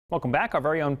Welcome back. Our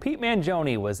very own Pete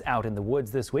Mangione was out in the woods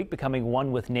this week, becoming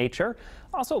one with nature.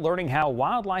 Also learning how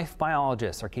wildlife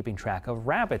biologists are keeping track of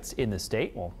rabbits in the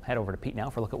state. We'll head over to Pete now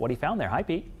for a look at what he found there. Hi,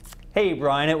 Pete. Hey,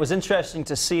 Brian. It was interesting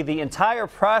to see the entire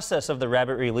process of the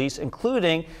rabbit release,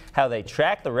 including how they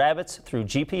track the rabbits through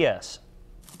GPS.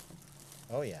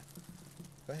 Oh, yeah.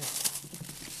 Go ahead.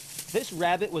 This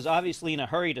rabbit was obviously in a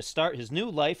hurry to start his new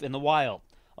life in the wild.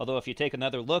 Although if you take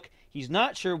another look, he's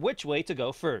not sure which way to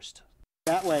go first.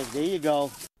 That way, there you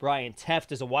go. Brian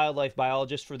Teft is a wildlife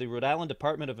biologist for the Rhode Island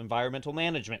Department of Environmental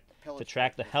Management. To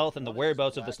track the health and the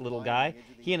whereabouts of this little guy,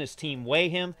 he and his team weigh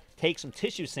him, take some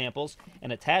tissue samples,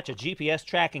 and attach a GPS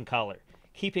tracking collar.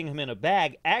 Keeping him in a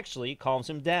bag actually calms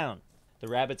him down. The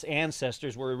rabbit's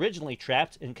ancestors were originally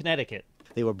trapped in Connecticut.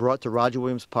 They were brought to Roger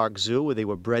Williams Park Zoo, where they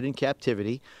were bred in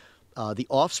captivity. The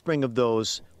offspring of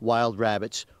those wild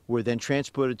rabbits were then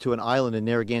transported to an island in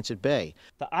Narragansett Bay.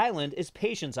 The island is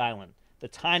Patience Island, the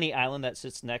tiny island that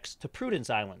sits next to Prudence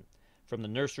Island. From the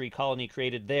nursery colony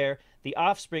created there, the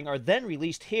offspring are then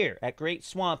released here at Great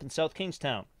Swamp in South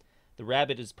Kingstown. The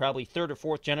rabbit is probably third or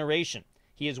fourth generation.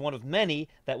 He is one of many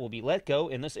that will be let go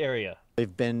in this area.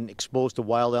 They've been exposed to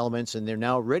wild elements, and they're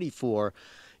now ready for,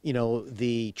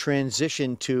 the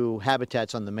transition to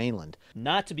habitats on the mainland.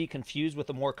 Not to be confused with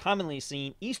the more commonly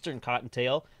seen eastern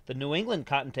cottontail, the New England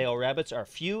cottontail rabbits are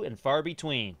few and far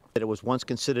between. It was once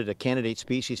considered a candidate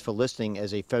species for listing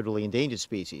as a federally endangered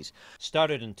species.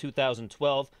 Started in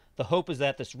 2012, the hope is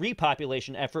that this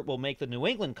repopulation effort will make the New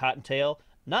England cottontail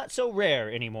not so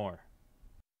rare anymore.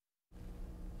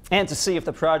 And to see if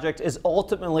the project is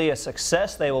ultimately a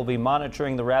success, they will be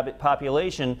monitoring the rabbit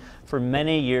population for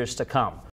many years to come.